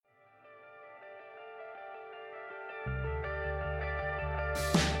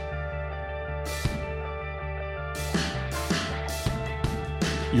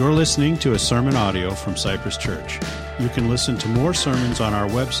You're listening to a sermon audio from Cypress Church. You can listen to more sermons on our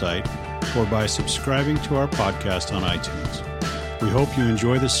website or by subscribing to our podcast on iTunes. We hope you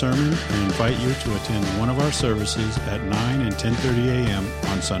enjoy the sermon and invite you to attend one of our services at 9 and 10:30 a.m.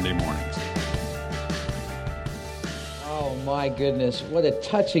 on Sunday mornings. Oh my goodness, what a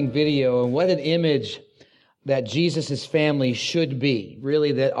touching video and what an image that Jesus' family should be,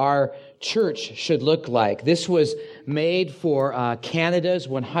 really that our church should look like. This was made for Canada's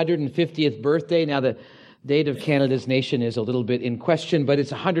 150th birthday. Now the date of Canada's nation is a little bit in question, but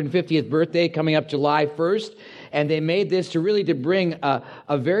it's 150th birthday coming up July 1st. And they made this to bring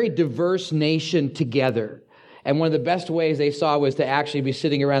a very diverse nation together. And one of the best ways they saw was to actually be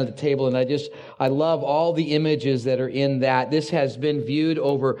sitting around at the table. And I love all the images that are in that. This has been viewed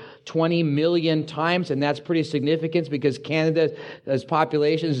over 20 million times, and that's pretty significant because Canada's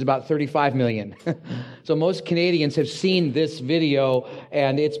population is about 35 million. So most Canadians have seen this video,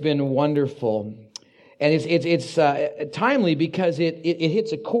 and it's been wonderful. And it's timely because it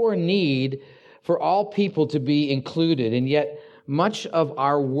hits a core need for all people to be included. And yet much of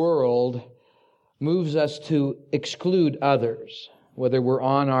our world moves us to exclude others, whether we're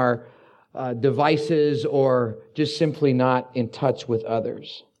on our devices or just simply not in touch with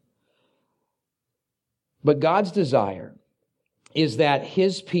others. But God's desire is that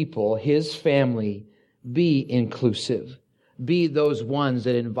His people, His family, be inclusive, be those ones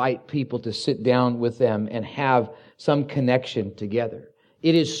that invite people to sit down with them and have some connection together.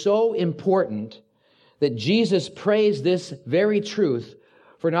 It is so important that Jesus prays this very truth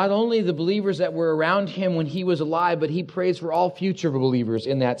for not only the believers that were around Him when He was alive, but He prays for all future believers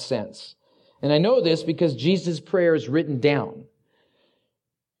in that sense. And I know this because Jesus' prayer is written down.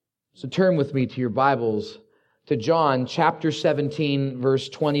 So turn with me to your Bibles to John chapter 17, verse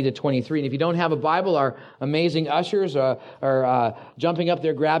 20 to 23. And if you don't have a Bible, our amazing ushers are jumping up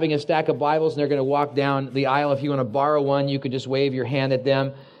there, grabbing a stack of Bibles, and they're going to walk down the aisle. If you want to borrow one, you could just wave your hand at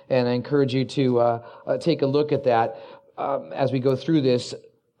them. And I encourage you to take a look at that as we go through this.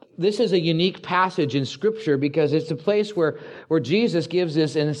 This is a unique passage in Scripture because it's a place where Jesus gives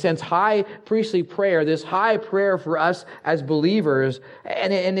this, in a sense, high priestly prayer, this high prayer for us as believers,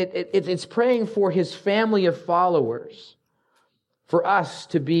 and it's praying for His family of followers, for us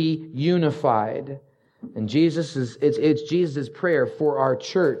to be unified. And it's Jesus' prayer for our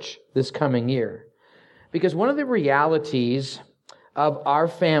church this coming year. Because one of the realities of our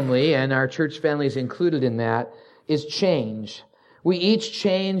family, and our church family is included in that, is change. We each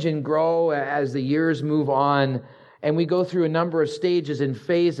change and grow as the years move on, and we go through a number of stages and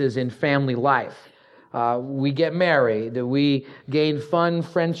phases in family life. We get married. We gain fun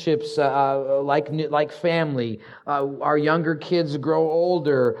friendships like family. Our younger kids grow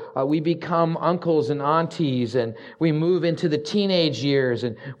older. We become uncles and aunties, and we move into the teenage years.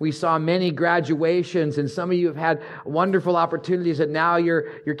 And we saw many graduations, and some of you have had wonderful opportunities that now your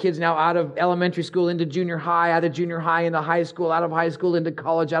kids now out of elementary school into junior high, out of junior high into high school, out of high school into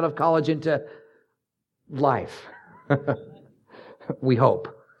college, out of college into life. We hope.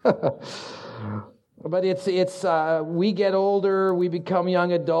 But we get older, we become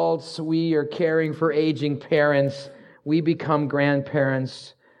young adults, we are caring for aging parents, we become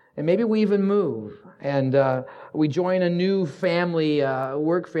grandparents, and maybe we even move, and we join a new family,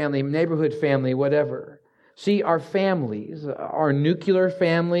 work family, neighborhood family, whatever. See, our families, our nuclear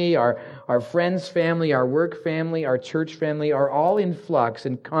family, our friends' family, our work family, our church family are all in flux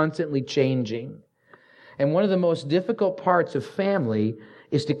and constantly changing. And one of the most difficult parts of family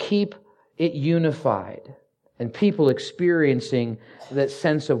is to keep it unified, and people experiencing that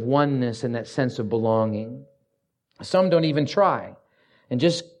sense of oneness and that sense of belonging. Some don't even try and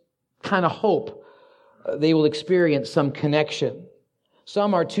just kind of hope they will experience some connection.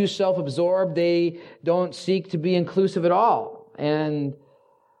 Some are too self-absorbed. They don't seek to be inclusive at all, and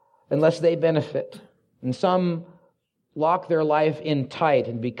unless they benefit. And some lock their life in tight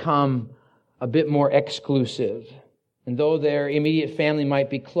and become a bit more exclusive. And though their immediate family might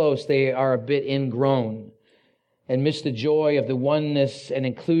be close, they are a bit ingrown and miss the joy of the oneness and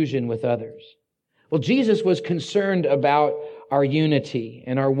inclusion with others. Well, Jesus was concerned about our unity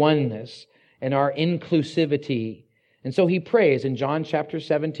and our oneness and our inclusivity. And so He prays in John chapter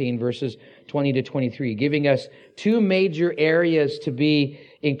 17, verses 20 to 23, giving us two major areas to be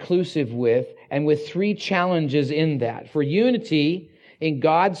inclusive with, and with three challenges in that. For unity in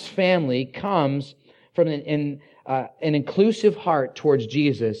God's family comes from an inclusive heart towards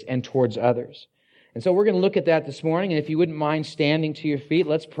Jesus and towards others. And so we're going to look at that this morning. And if you wouldn't mind standing to your feet,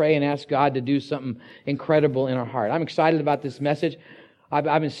 let's pray and ask God to do something incredible in our heart. I'm excited about this message. I've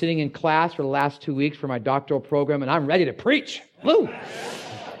been sitting in class for the last 2 weeks for my doctoral program, and I'm ready to preach. Woo!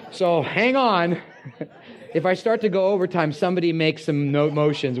 So hang on. If I start to go overtime, somebody make some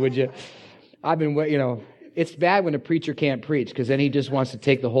motions, would you? I've been, it's bad when a preacher can't preach because then he just wants to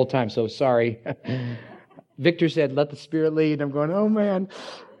take the whole time. So sorry. Victor said, let the Spirit lead. I'm going, oh man.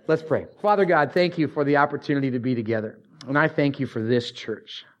 Let's pray. Father God, thank you for the opportunity to be together. And I thank you for this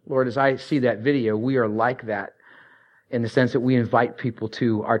church. Lord, as I see that video, we are like that in the sense that we invite people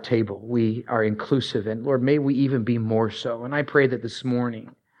to our table. We are inclusive. And Lord, may we even be more so. And I pray that this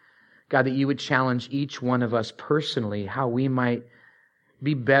morning, God, that you would challenge each one of us personally how we might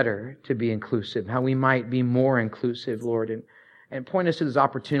be better to be inclusive, how we might be more inclusive, Lord, and point us to those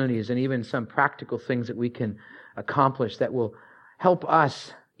opportunities and even some practical things that we can accomplish that will help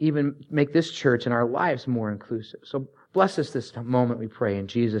us even make this church and our lives more inclusive. So bless us this moment, we pray, in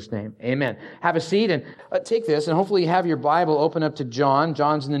Jesus' name. Amen. Have a seat and take this, and hopefully you have your Bible open up to John.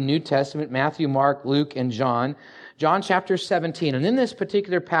 John's in the New Testament, Matthew, Mark, Luke, and John. John chapter 17. And in this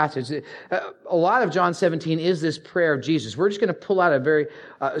particular passage, a lot of John 17 is this prayer of Jesus. We're just going to pull out a very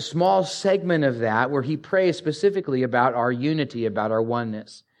small segment of that where he prays specifically about our unity, about our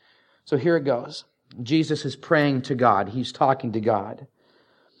oneness. So here it goes. Jesus is praying to God. He's talking to God.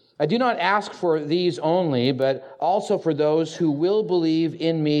 I do not ask for these only, but also for those who will believe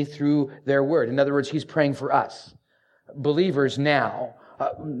in me through their word. In other words, he's praying for us, believers now.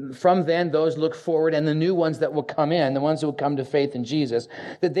 From then, those look forward, and the new ones that will come in, the ones who will come to faith in Jesus,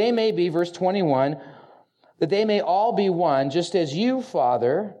 that they may be, verse 21, that they may all be one, just as you,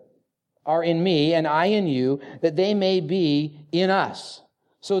 Father, are in me, and I in you, that they may be in us,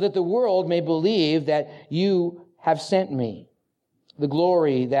 so that the world may believe that you have sent me. The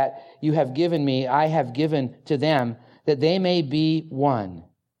glory that you have given me, I have given to them, that they may be one,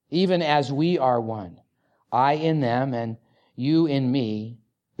 even as we are one. I in them, and you in me,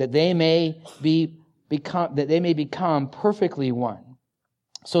 that they may become perfectly one,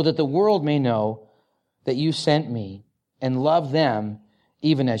 so that the world may know that you sent me and love them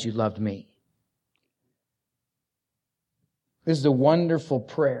even as you loved me. This is a wonderful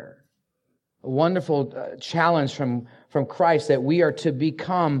prayer, a wonderful challenge from Christ that we are to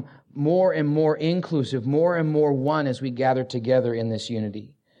become more and more inclusive, more and more one as we gather together in this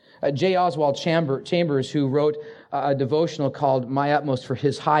unity. J. Oswald Chambers, who wrote a devotional called My Utmost for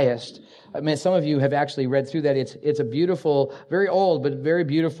His Highest. I mean, some of you have actually read through that. It's a beautiful, very old, but very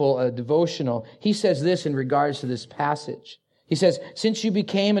beautiful devotional. He says this in regards to this passage. He says, since you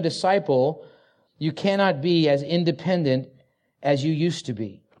became a disciple, you cannot be as independent as you used to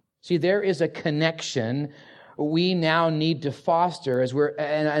be. See, there is a connection we now need to foster as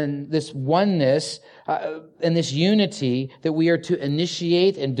and this oneness and this unity that we are to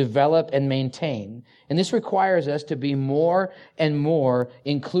initiate and develop and maintain. And this requires us to be more and more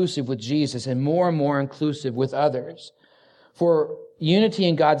inclusive with Jesus and more inclusive with others. For unity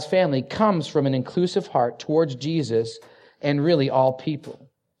in God's family comes from an inclusive heart towards Jesus and really all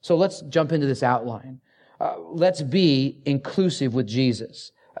people. So let's jump into this outline. Let's be inclusive with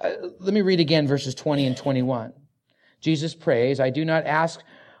Jesus. Let me read again verses 20 and 21. Jesus prays, I do not ask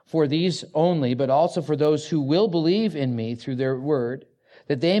for these only, but also for those who will believe in me through their word,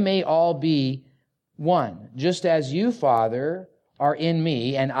 that they may all be one, just as you, Father, are in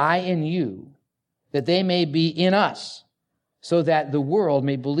me and I in you, that they may be in us, so that the world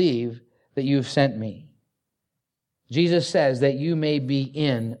may believe that you have sent me. Jesus says that you may be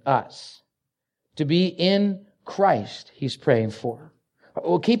in us. To be in Christ, he's praying for.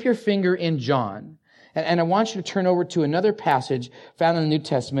 Well, keep your finger in John. And I want you to turn over to another passage found in the New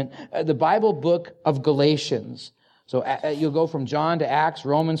Testament, the Bible book of Galatians. So you'll go from John to Acts,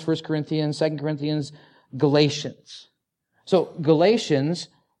 Romans, 1 Corinthians, 2 Corinthians, Galatians. So Galatians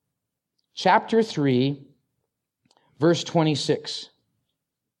chapter 3, verse 26.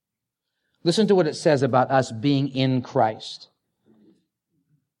 Listen to what it says about us being in Christ.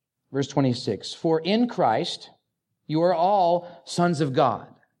 Verse 26. For in Christ you are all sons of God.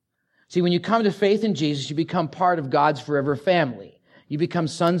 See, when you come to faith in Jesus, you become part of God's forever family. You become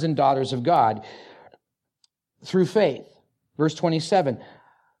sons and daughters of God through faith. Verse 27.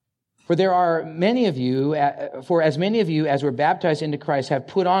 For there are many of you, for as many of you as were baptized into Christ have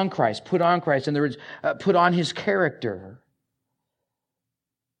put on Christ. Put on Christ. In other words, put on his character.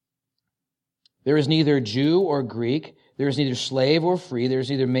 There is neither Jew or Greek. There is neither slave or free. There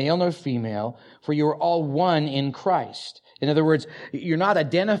is neither male nor female. For you are all one in Christ. In other words, you're not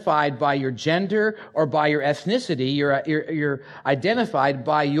identified by your gender or by your ethnicity. You're identified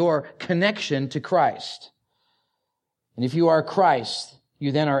by your connection to Christ. And if you are Christ,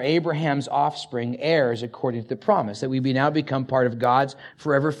 you then are Abraham's offspring, heirs according to the promise, that we now become part of God's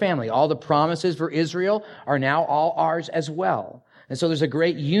forever family. All the promises for Israel are now all ours as well. And so there's a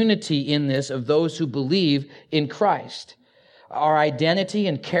great unity in this of those who believe in Christ. Our identity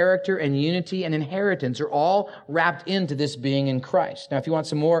and character and unity and inheritance are all wrapped into this being in Christ. Now, if you want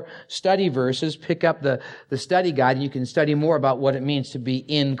some more study verses, pick up the study guide and you can study more about what it means to be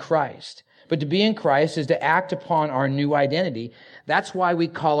in Christ. But to be in Christ is to act upon our new identity. That's why we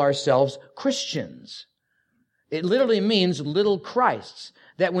call ourselves Christians. It literally means little Christs.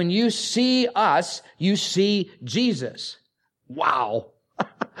 That when you see us, you see Jesus. Wow.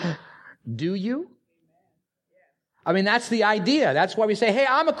 Do you? I mean, that's the idea. That's why we say, hey,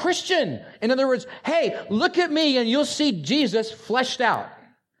 I'm a Christian. In other words, hey, look at me and you'll see Jesus fleshed out.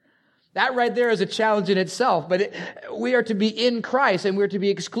 That right there is a challenge in itself. But we are to be in Christ and we're to be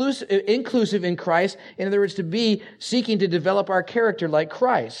inclusive in Christ. In other words, to be seeking to develop our character like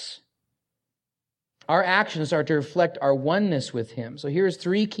Christ. Our actions are to reflect our oneness with Him. So here's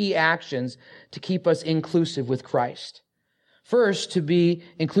 3 key actions to keep us inclusive with Christ. First, to be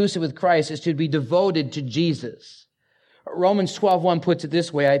inclusive with Christ is to be devoted to Jesus. Romans 12:1 puts it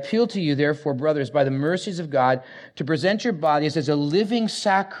this way, I appeal to you, therefore, brothers, by the mercies of God, to present your bodies as a living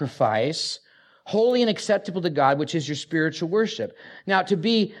sacrifice, holy and acceptable to God, which is your spiritual worship. Now, to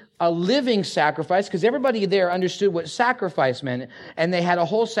be a living sacrifice, because everybody there understood what sacrifice meant, and they had a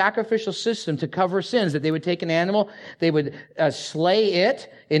whole sacrificial system to cover sins, that they would take an animal, they would slay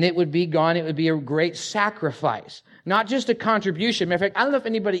it, and it would be gone. It would be a great sacrifice. Not just a contribution. Matter of fact, I don't know if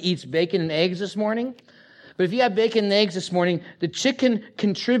anybody eats bacon and eggs this morning, but if you have bacon and eggs this morning, the chicken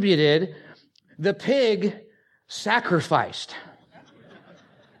contributed, the pig sacrificed.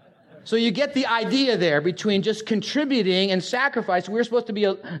 So you get the idea there between just contributing and sacrifice. We're supposed to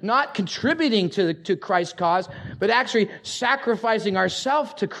be not contributing to Christ's cause, but actually sacrificing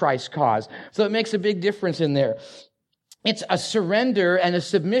ourselves to Christ's cause. So it makes a big difference in there. It's a surrender and a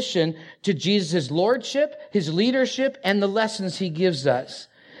submission to Jesus' lordship, His leadership, and the lessons He gives us.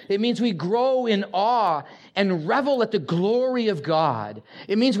 It means we grow in awe and revel at the glory of God.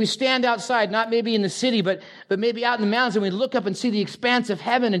 It means we stand outside, not maybe in the city, but maybe out in the mountains, and we look up and see the expanse of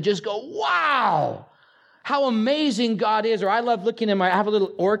heaven and just go, wow, how amazing God is. Or I love looking I have a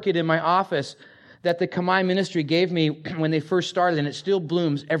little orchid in my office that the Kamai ministry gave me when they first started, and it still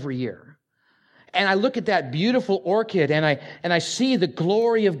blooms every year. And I look at that beautiful orchid and I see the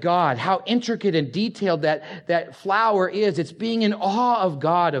glory of God, how intricate and detailed that flower is. It's being in awe of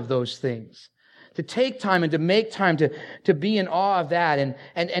God of those things. To take time and to make time to be in awe of that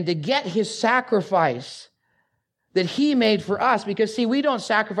and to get His sacrifice that He made for us. Because see, we don't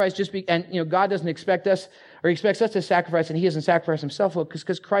sacrifice God doesn't expect us or expects us to sacrifice, and He doesn't sacrifice Himself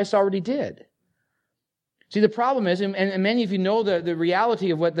because Christ already did. See, the problem is, and many of you know the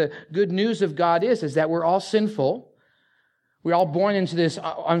reality of what the good news of God is that we're all sinful. We're all born into this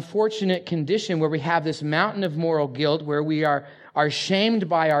unfortunate condition where we have this mountain of moral guilt, where we are shamed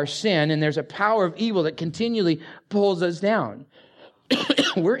by our sin, and there's a power of evil that continually pulls us down.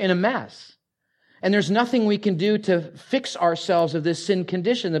 We're in a mess. And there's nothing we can do to fix ourselves of this sin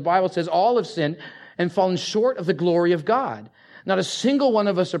condition. The Bible says all have sinned and fallen short of the glory of God. Not a single one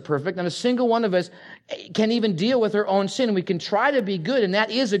of us are perfect. Not a single one of us can even deal with our own sin. We can try to be good, and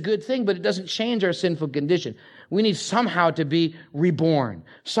that is a good thing, but it doesn't change our sinful condition. We need somehow to be reborn,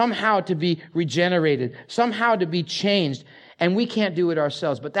 somehow to be regenerated, somehow to be changed, and we can't do it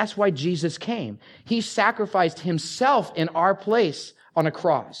ourselves. But that's why Jesus came. He sacrificed Himself in our place on a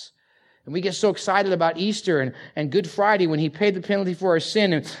cross. And we get so excited about Easter and Good Friday when He paid the penalty for our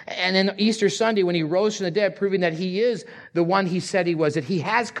sin. And then Easter Sunday when He rose from the dead, proving that He is the one He said He was, that He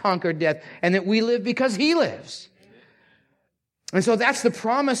has conquered death, and that we live because He lives. And so that's the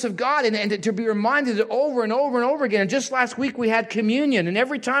promise of God, and to be reminded over and over and over again. And just last week we had communion, and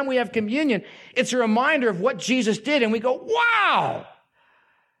every time we have communion, it's a reminder of what Jesus did, and we go, wow!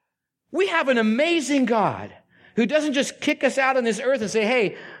 We have an amazing God who doesn't just kick us out on this earth and say,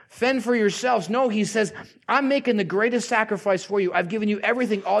 hey, fend for yourselves. No, He says, I'm making the greatest sacrifice for you. I've given you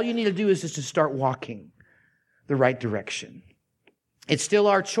everything. All you need to do is just to start walking the right direction. It's still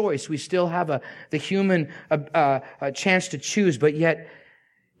our choice. We still have the human a chance to choose, but yet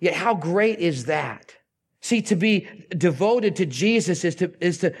how great is that? See, to be devoted to Jesus is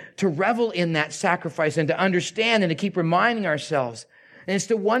to revel in that sacrifice and to understand and to keep reminding ourselves. And it's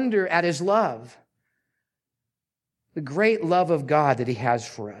to wonder at His love. The great love of God that He has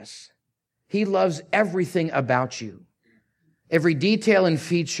for us. He loves everything about you. Every detail and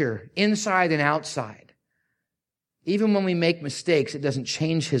feature, inside and outside. Even when we make mistakes, it doesn't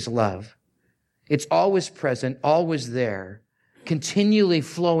change His love. It's always present, always there, continually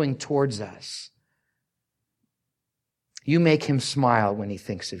flowing towards us. You make Him smile when He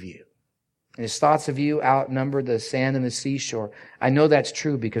thinks of you. And his thoughts of you outnumber the sand and the seashore. I know that's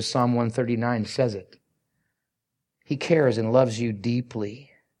true because Psalm 139 says it. He cares and loves you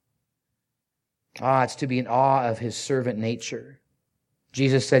deeply. It's to be in awe of his servant nature.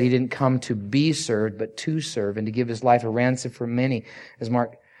 Jesus said he didn't come to be served, but to serve and to give his life a ransom for many, as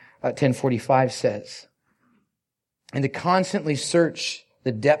Mark 10:45 says. And to constantly search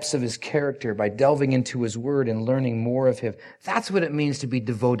the depths of his character by delving into his word and learning more of him. That's what it means to be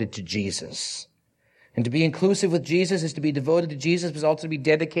devoted to Jesus. And to be inclusive with Jesus is to be devoted to Jesus, but also to be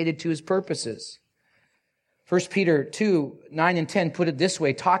dedicated to his purposes. 1 Peter 2:9-10 put it this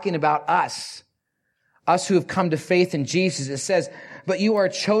way, talking about us who have come to faith in Jesus. It says, but you are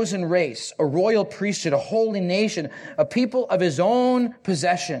a chosen race, a royal priesthood, a holy nation, a people of his own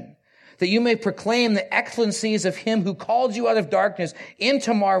possession, that you may proclaim the excellencies of him who called you out of darkness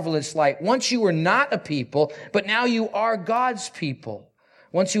into marvelous light. Once you were not a people, but now you are God's people.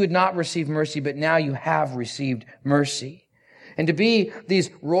 Once you had not received mercy, but now you have received mercy. And to be these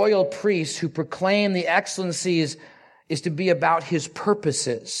royal priests who proclaim the excellencies is to be about his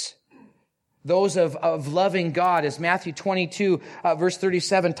purposes. Those of loving God, as Matthew 22, verse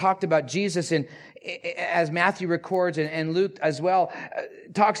 37 talked about Jesus, and as Matthew records and Luke as well,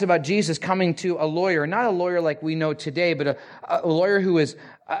 talks about Jesus coming to a lawyer, not a lawyer like we know today, but a lawyer who is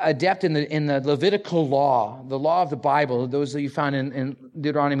adept in the Levitical law, the law of the Bible, those that you found in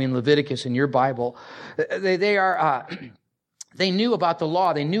Deuteronomy and Leviticus in your Bible. They knew about the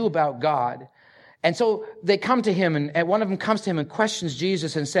law, they knew about God. And so they come to him, and one of them comes to him and questions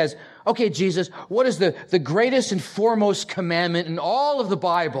Jesus and says, okay, Jesus, what is the greatest and foremost commandment in all of the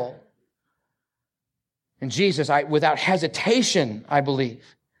Bible? And Jesus, without hesitation, I believe,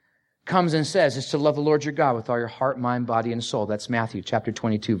 comes and says, it's to love the Lord your God with all your heart, mind, body, and soul. That's Matthew chapter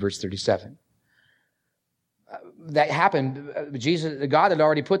 22, verse 37. That happened. God had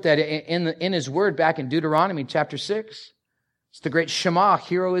already put that in his word back in Deuteronomy chapter 6. It's the great Shema,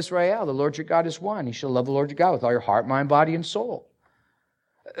 Hear, O Israel, the Lord your God is one. You shall love the Lord your God with all your heart, mind, body, and soul.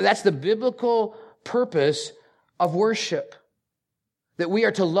 That's the biblical purpose of worship, that we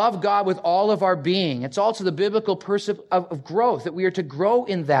are to love God with all of our being. It's also the biblical purpose of growth, that we are to grow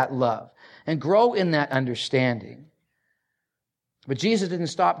in that love and grow in that understanding. But Jesus didn't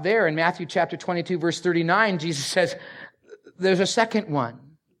stop there. In Matthew chapter 22, verse 39, Jesus says, there's a second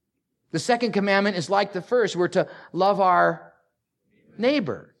one. The second commandment is like the first. We're to love our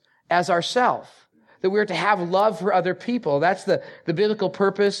neighbor as ourself, that we're to have love for other people. That's the biblical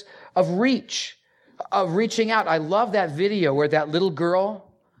purpose of reaching out. I love that video where that little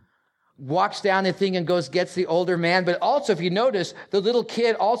girl walks down the thing and gets the older man. But also, if you notice, the little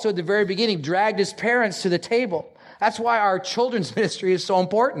kid also at the very beginning dragged his parents to the table. That's why our children's ministry is so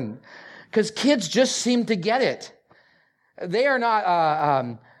important, because kids just seem to get it. They are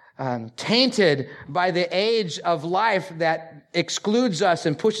not tainted by the age of life that excludes us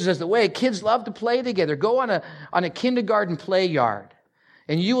and pushes us away. Kids love to play together. Go on a kindergarten play yard,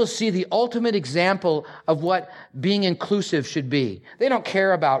 and you will see the ultimate example of what being inclusive should be. They don't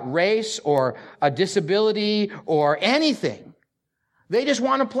care about race or a disability or anything. They just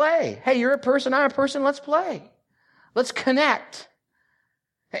want to play. Hey, you're a person, I'm a person, let's play. Let's connect.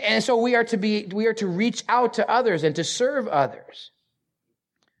 And so we are to reach out to others and to serve others.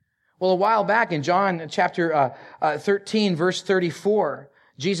 Well, a while back in John chapter 13, verse 34,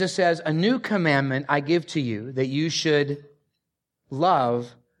 Jesus says, a new commandment I give to you, that you should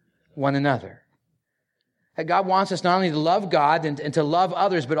love one another. That God wants us not only to love God and to love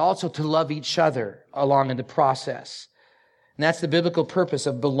others, but also to love each other along in the process. And that's the biblical purpose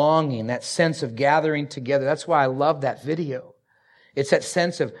of belonging, that sense of gathering together. That's why I love that video. It's that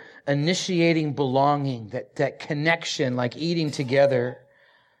sense of initiating belonging, that connection, like eating together.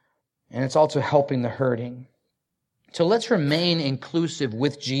 And it's also helping the hurting. So let's remain inclusive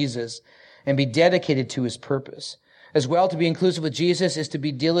with Jesus and be dedicated to his purpose. As well, to be inclusive with Jesus is to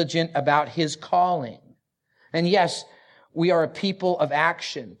be diligent about his calling. And yes, we are a people of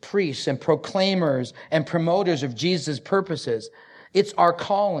action, priests and proclaimers and promoters of Jesus' purposes. It's our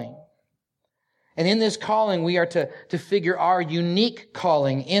calling. And in this calling, we are to figure our unique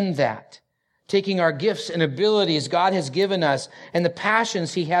calling in that. Taking our gifts and abilities God has given us and the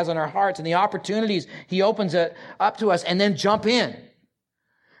passions he has on our hearts and the opportunities he opens up to us, and then jump in.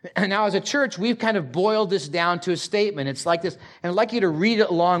 And now as a church, we've kind of boiled this down to a statement. It's like this, and I'd like you to read it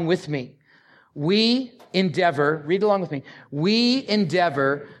along with me. We endeavor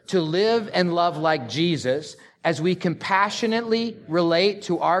to live and love like Jesus as we compassionately relate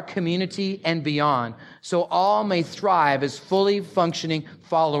to our community and beyond, so all may thrive as fully functioning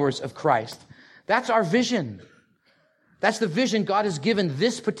followers of Christ. That's our vision. That's the vision God has given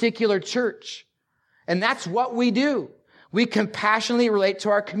this particular church. And that's what we do. We compassionately relate to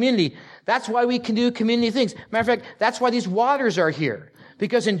our community. That's why we can do community things. Matter of fact, that's why these waters are here.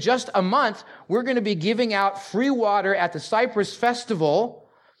 Because in just a month, we're going to be giving out free water at the Cypress Festival.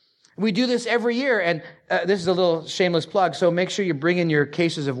 We do this every year. And this is a little shameless plug, so make sure you bring in your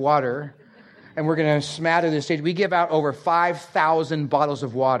cases of water. And we're going to smatter this stage. We give out over 5,000 bottles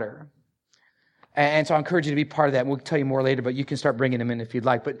of water. And so I encourage you to be part of that. We'll tell you more later, but you can start bringing them in if you'd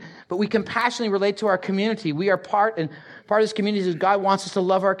like. But we compassionately relate to our community. We are part of this community is God wants us to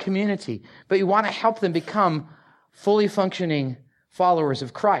love our community. But we want to help them become fully functioning followers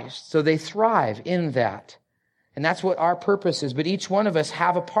of Christ. So they thrive in that. And that's what our purpose is. But each one of us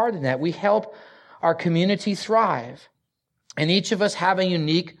have a part in that. We help our community thrive. And each of us have a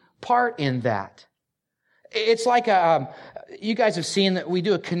unique part in that. It's like you guys have seen that we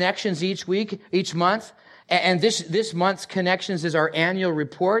do a Connections each month. And this month's Connections is our annual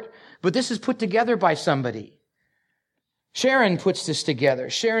report. But this is put together by somebody. Sharon puts this together.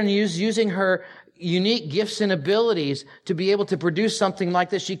 Sharon is using her unique gifts and abilities to be able to produce something like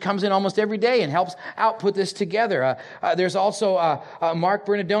this. She comes in almost every day and helps out put this together. There's also Mark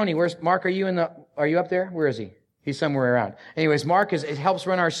Bernardoni. Where's Mark? Are you up there? Where is he? He's somewhere around. Anyways, Mark it helps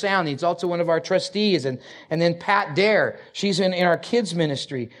run our sound. He's also one of our trustees. And then Pat Dare, she's in our kids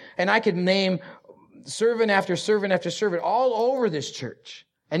ministry. And I could name servant after servant after servant all over this church.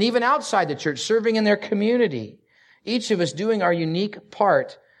 And even outside the church, serving in their community. Each of us doing our unique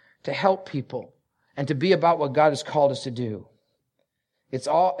part to help people and to be about what God has called us to do. It's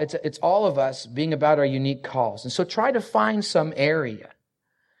all of us being about our unique calls. And so try to find some area.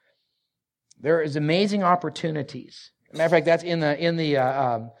 There is amazing opportunities. Matter of fact, that's in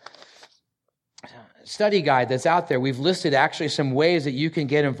the study guide that's out there. We've listed actually some ways that you can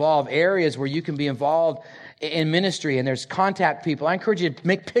get involved, areas where you can be involved in ministry, and there's contact people. I encourage you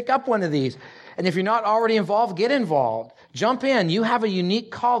to pick up one of these. And if you're not already involved, get involved. Jump in. You have a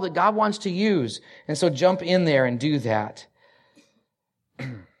unique call that God wants to use. And so jump in there and do that.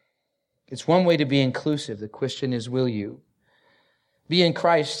 It's one way to be inclusive. The question is, will you? Be in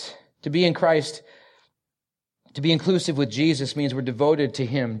Christ. To be in Christ, to be inclusive with Jesus means we're devoted to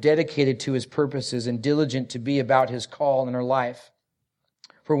Him, dedicated to His purposes, and diligent to be about His call in our life.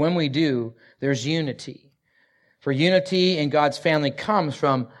 For when we do, there's unity. For unity in God's family comes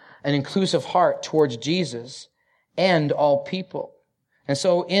from an inclusive heart towards Jesus and all people. And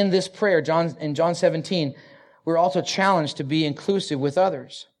so in this prayer, in John 17, we're also challenged to be inclusive with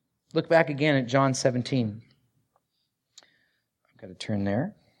others. Look back again at John 17. I've got to turn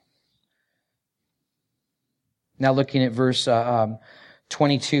there. Now looking at verse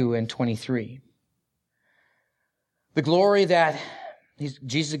 22 and 23. The glory that,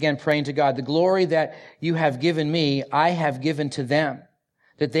 Jesus again praying to God, the glory that you have given me, I have given to them,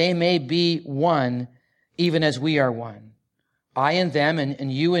 that they may be one, even as we are one. I and them,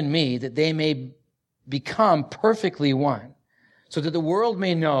 and you and me, that they may become perfectly one, so that the world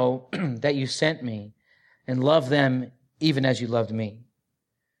may know that you sent me and love them even as you loved me.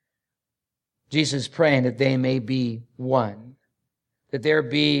 Jesus is praying that they may be one, that there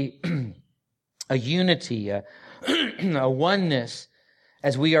be a unity, a oneness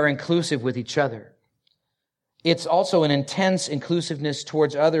as we are inclusive with each other. It's also an intense inclusiveness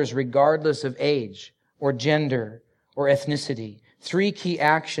towards others regardless of age or gender or ethnicity. 3 key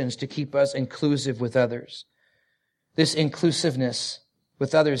actions to keep us inclusive with others. This inclusiveness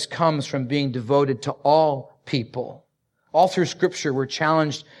with others comes from being devoted to all people. All through Scripture, we're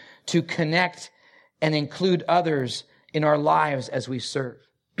challenged to connect and include others in our lives as we serve.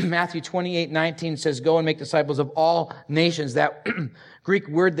 Matthew 28:19 says, go and make disciples of all nations. That Greek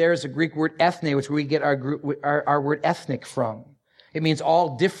word there is a Greek word ethne, which we get our word ethnic from. It means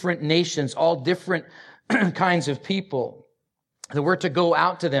all different nations, all different kinds of people. The word to go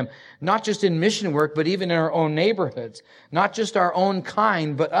out to them, not just in mission work, but even in our own neighborhoods. Not just our own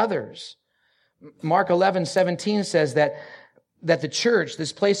kind, but others. Mark 11:17 says that the church,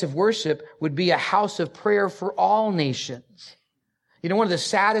 this place of worship, would be a house of prayer for all nations. You know, one of the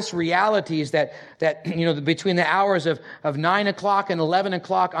saddest realities that between the hours of 9 o'clock and 11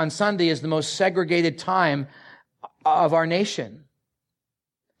 o'clock on Sunday is the most segregated time of our nation.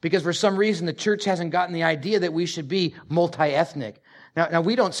 Because for some reason, the church hasn't gotten the idea that we should be multi-ethnic. Now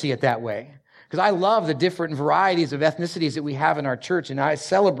we don't see it that way. Because I love the different varieties of ethnicities that we have in our church, and I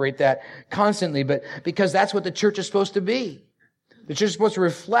celebrate that constantly, but because that's what the church is supposed to be. The church is supposed to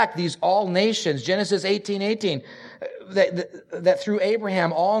reflect these all nations. Genesis 18:18, that through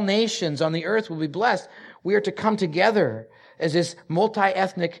Abraham, all nations on the earth will be blessed. We are to come together as this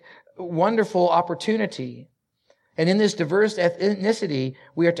multi-ethnic, wonderful opportunity. And in this diverse ethnicity,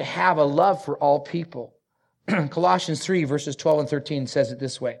 we are to have a love for all people. Colossians 3, verses 12 and 13 says it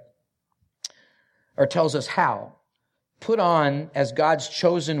this way, or tells us how. Put on as God's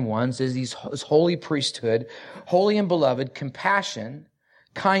chosen ones, as his holy priesthood, holy and beloved, compassion,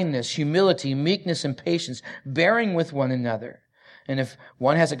 kindness, humility, meekness, and patience, bearing with one another. And if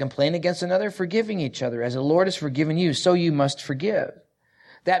one has a complaint against another, forgiving each other. As the Lord has forgiven you, so you must forgive.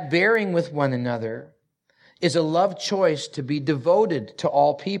 That bearing with one another is a love choice to be devoted to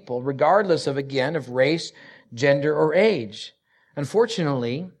all people, regardless of, again, of race, gender, or age.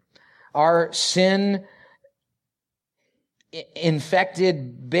 Unfortunately, our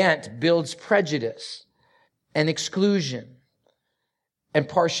sin-infected bent builds prejudice and exclusion and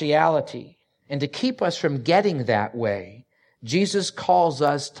partiality. And to keep us from getting that way, Jesus calls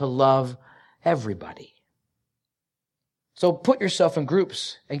us to love everybody. So put yourself in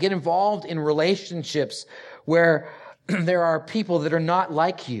groups and get involved in relationships where there are people that are not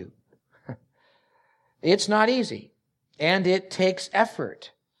like you. It's not easy, and it takes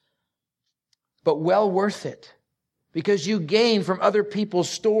effort, but well worth it, because you gain from other people's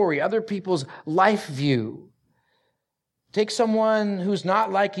story, other people's life view. Take someone who's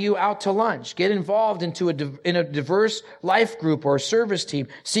not like you out to lunch. Get involved in a diverse life group or service team.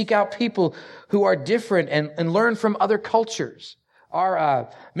 Seek out people who are different and learn from other cultures. Our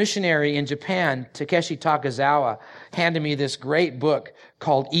missionary in Japan, Takeshi Takazawa, handed me this great book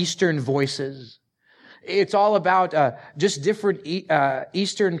called Eastern Voices. It's all about just different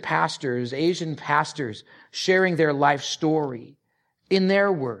Eastern pastors, Asian pastors, sharing their life story in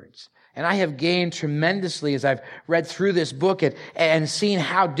their words. And I have gained tremendously as I've read through this book and seen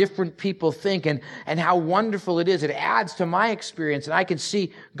how different people think and how wonderful it is. It adds to my experience, and I can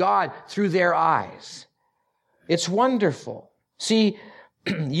see God through their eyes. It's wonderful. See,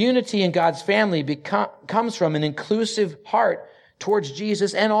 unity in God's family comes from an inclusive heart towards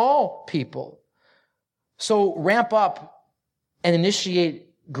Jesus and all people. So ramp up and initiate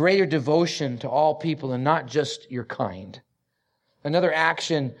greater devotion to all people and not just your kind. Another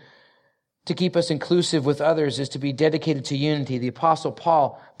action to keep us inclusive with others is to be dedicated to unity. The Apostle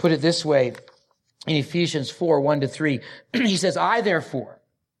Paul put it this way in Ephesians 4, 1-3. He says, I, therefore,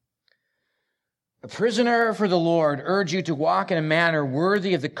 a prisoner for the Lord, urge you to walk in a manner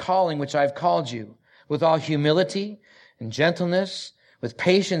worthy of the calling which I have called you, with all humility and gentleness, with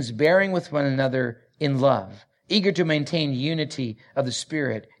patience, bearing with one another in love, eager to maintain unity of the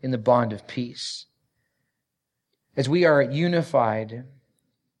Spirit in the bond of peace. As we are unified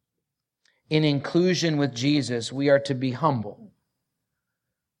in inclusion with Jesus, we are to be humble,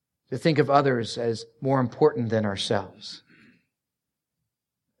 to think of others as more important than ourselves,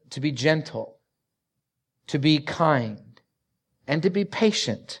 to be gentle, to be kind, and to be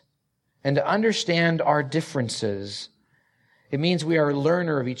patient, and to understand our differences. It means we are a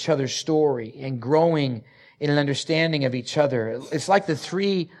learner of each other's story and growing in an understanding of each other. It's like the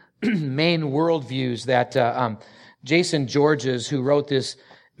three main worldviews that Jason Georges, who wrote this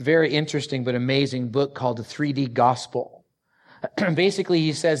very interesting but amazing book called The 3D Gospel. Basically,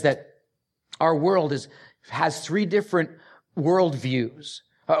 he says that our world has three different worldviews.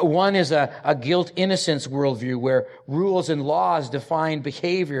 One is a guilt-innocence worldview where rules and laws define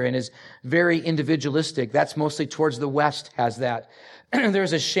behavior and is very individualistic. That's mostly towards the West has that.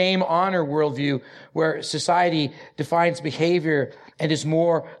 There's a shame-honor worldview where society defines behavior and is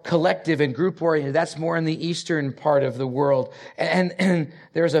more collective and group-oriented. That's more in the eastern part of the world. And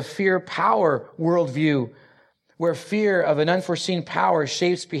there's a fear-power worldview where fear of an unforeseen power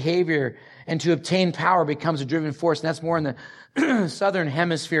shapes behavior, and to obtain power becomes a driven force. And that's more in the southern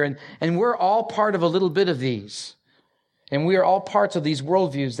hemisphere. And we're all part of a little bit of these. And we are all parts of these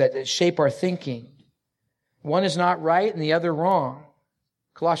worldviews that shape our thinking. One is not right and the other wrong.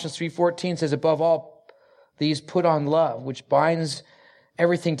 Colossians 3:14 says, above all these put on love, which binds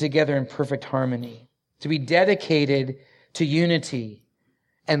everything together in perfect harmony. To be dedicated to unity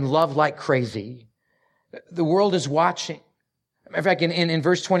and love like crazy. The world is watching. In fact, in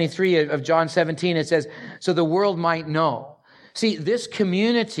verse 23 of John 17, it says, so the world might know. See, this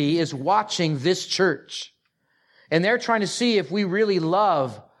community is watching this church. And they're trying to see if we really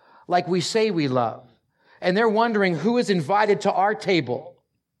love like we say we love. And they're wondering who is invited to our table.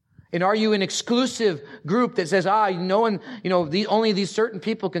 And are you an exclusive group that says, no one, only these certain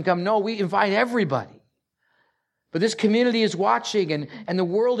people can come? No, we invite everybody. But this community is watching and the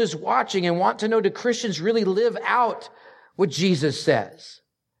world is watching and want to know, do Christians really live out what Jesus says?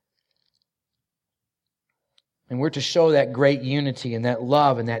 And we're to show that great unity and that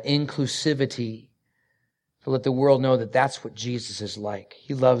love and that inclusivity to let the world know that that's what Jesus is like.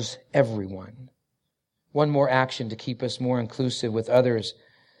 He loves everyone. One more action to keep us more inclusive with others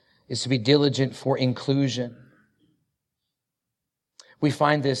is to be diligent for inclusion. We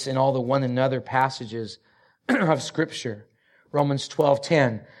find this in all the one another passages of Scripture. Romans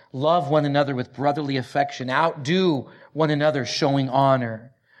 12:10, love one another with brotherly affection. Outdo one another, showing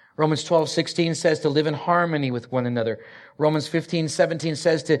honor. Romans 12:16 says to live in harmony with one another. Romans 15:17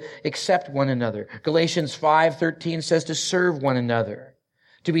 says to accept one another. Galatians 5:13 says to serve one another.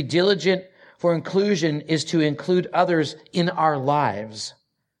 To be diligent for inclusion is to include others in our lives.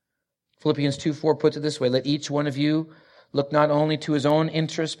 Philippians 2:4 puts it this way, let each one of you look not only to his own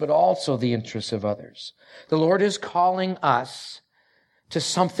interests, but also the interests of others. The Lord is calling us to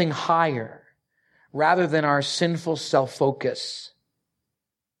something higher rather than our sinful self-focus.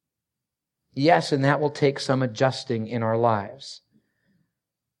 Yes, and that will take some adjusting in our lives.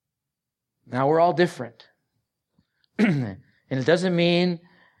 Now, we're all different. And it doesn't mean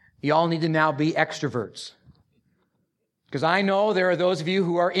you all need to now be extroverts. Because I know there are those of you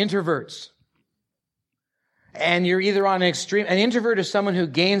who are introverts. And you're either on an extreme. An introvert is someone who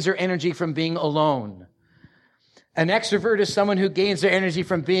gains their energy from being alone. An extrovert is someone who gains their energy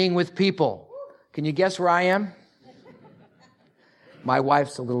from being with people. Can you guess where I am? My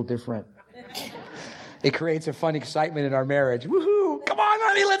wife's a little different. It creates a fun excitement in our marriage. Woohoo! Come on,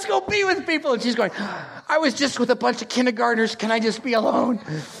 honey, let's go be with people. And she's going, I was just with a bunch of kindergartners. Can I just be alone?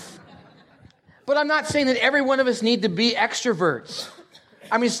 But I'm not saying that every one of us need to be extroverts.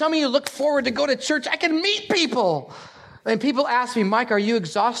 I mean, some of you look forward to go to church. I can meet people. And people ask me, Mike, are you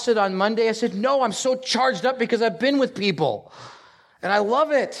exhausted on Monday? I said, no, I'm so charged up because I've been with people. And I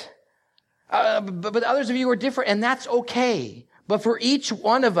love it. But others of you are different, and that's okay. But for each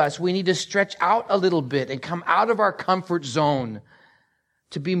one of us, we need to stretch out a little bit and come out of our comfort zone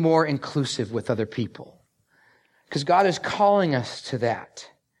to be more inclusive with other people. Because God is calling us to that.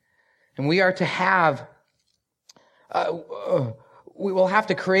 And we are to have, we will have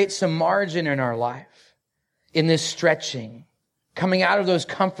to create some margin in our life in this stretching, coming out of those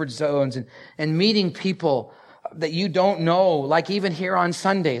comfort zones and meeting people that you don't know, like even here on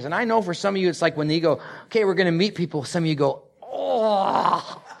Sundays. And I know for some of you, it's like when you go, okay, we're going to meet people. Some of you go,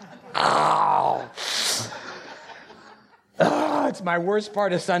 oh, it's my worst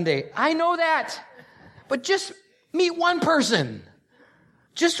part of Sunday. I know that. But just meet one person.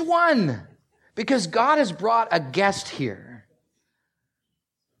 Just one. Because God has brought a guest here.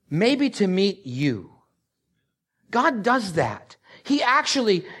 Maybe to meet you. God does that. He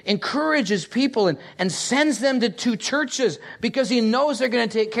actually encourages people and sends them to churches because he knows they're going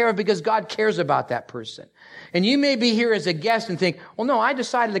to take care of, because God cares about that person. And you may be here as a guest and think, well, no, I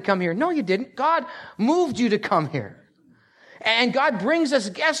decided to come here. No, you didn't. God moved you to come here. And God brings us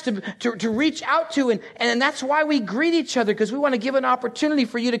guests to reach out to. And that's why we greet each other, because we want to give an opportunity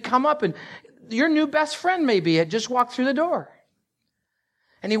for you to come up. And your new best friend maybe had just walked through the door.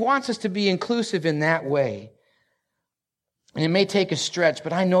 And he wants us to be inclusive in that way. And it may take a stretch,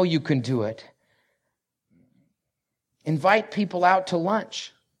 but I know you can do it. Invite people out to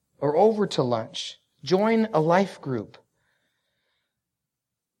lunch or over to lunch. Join a life group.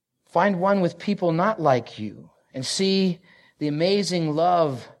 Find one with people not like you and see the amazing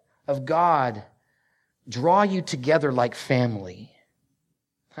love of God draw you together like family.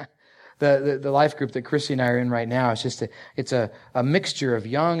 The life group that Chrissy and I are in right now, it's a mixture of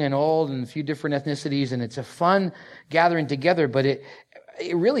young and old and a few different ethnicities, and it's a fun gathering together, but it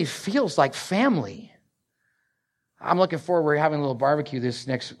really feels like family. I'm looking forward, we're having a little barbecue this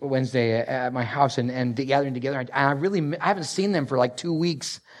next Wednesday at my house and gathering together. I haven't seen them for like 2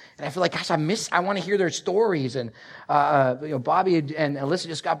 weeks. And I feel like, gosh, I want to hear their stories. And, Bobby and Alyssa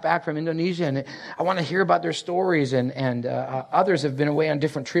just got back from Indonesia, and I want to hear about their stories. And others have been away on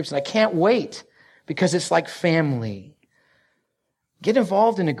different trips. And I can't wait, because it's like family. Get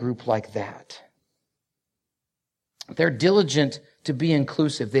involved in a group like that. They're diligent to be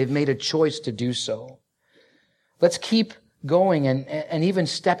inclusive. They've made a choice to do so. Let's keep going and even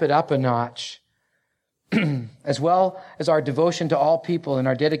step it up a notch. As well as our devotion to all people and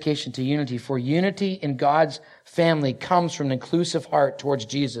our dedication to unity. For unity in God's family comes from an inclusive heart towards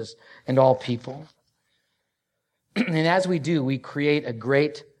Jesus and all people. And as we do, we create a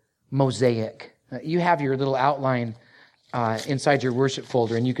great mosaic. You have your little outline inside your worship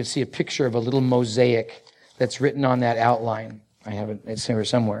folder, and you can see a picture of a little mosaic that's written on that outline. I have it, it's here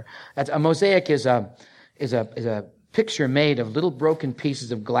somewhere. A mosaic is a picture made of little broken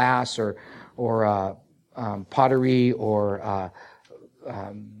pieces of glass or pottery or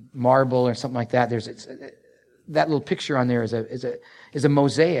marble or something like that. That little picture on there is a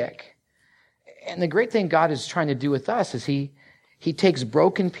mosaic. And the great thing God is trying to do with us is He He takes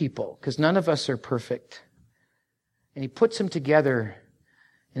broken people, because none of us are perfect, and he puts them together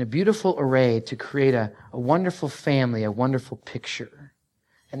in a beautiful array to create a wonderful family, a wonderful picture.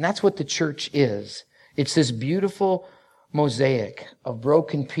 And that's what the church is. It's this beautiful mosaic of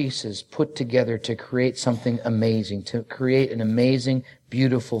broken pieces put together to create something amazing, to create an amazing,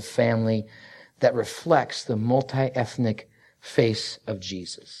 beautiful family that reflects the multi-ethnic face of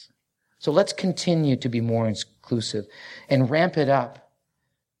Jesus. So let's continue to be more inclusive and ramp it up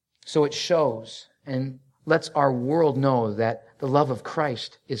so it shows and lets our world know that the love of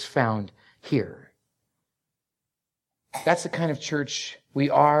Christ is found here. That's the kind of church we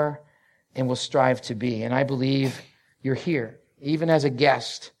are and will strive to be. And I believe you're here, even as a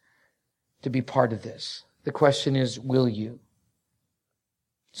guest, to be part of this. The question is, will you?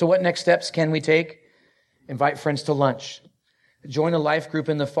 So what next steps can we take? Invite friends to lunch. Join a life group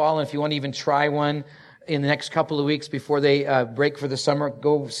in the fall. And if you want to even try one in the next couple of weeks before they break for the summer,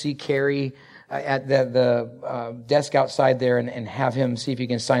 go see Carrie at the desk outside there and have him see if you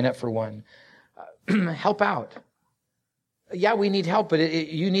can sign up for one. Help out. Yeah, we need help, but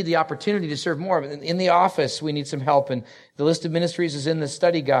you need the opportunity to serve more. In the office, we need some help, and the list of ministries is in the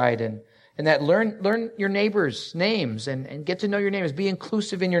study guide, and that learn your neighbors' names and get to know your neighbors. Be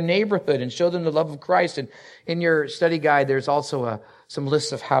inclusive in your neighborhood and show them the love of Christ. And in your study guide, there's also some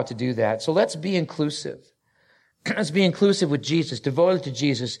lists of how to do that. So let's be inclusive. Let's be inclusive with Jesus, devoted to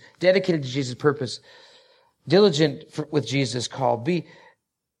Jesus, dedicated to Jesus' purpose, diligent with Jesus' call. Be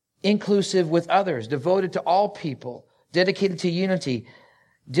inclusive with others, devoted to all people, dedicated to unity,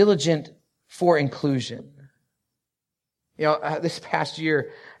 diligent for inclusion. You know, this past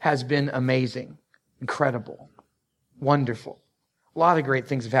year has been amazing, incredible, wonderful. A lot of great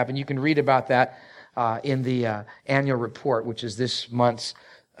things have happened. You can read about that in the annual report, which is this month's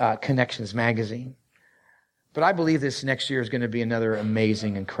Connections magazine. But I believe this next year is going to be another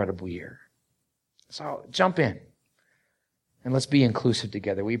amazing, incredible year. So jump in and let's be inclusive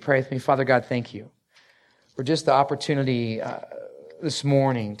together. Will you pray with me? Father God, thank you for just the opportunity this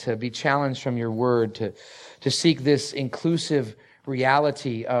morning to be challenged from your word, to seek this inclusive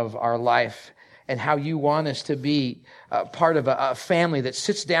reality of our life and how you want us to be part of a family that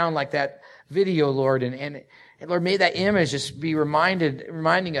sits down like that video, Lord. And Lord, may that image just be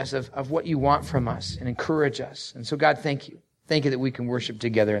reminding us of what you want from us and encourage us. And so God, thank you. Thank you that we can worship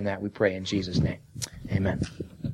together in that. We pray in Jesus' name. Amen.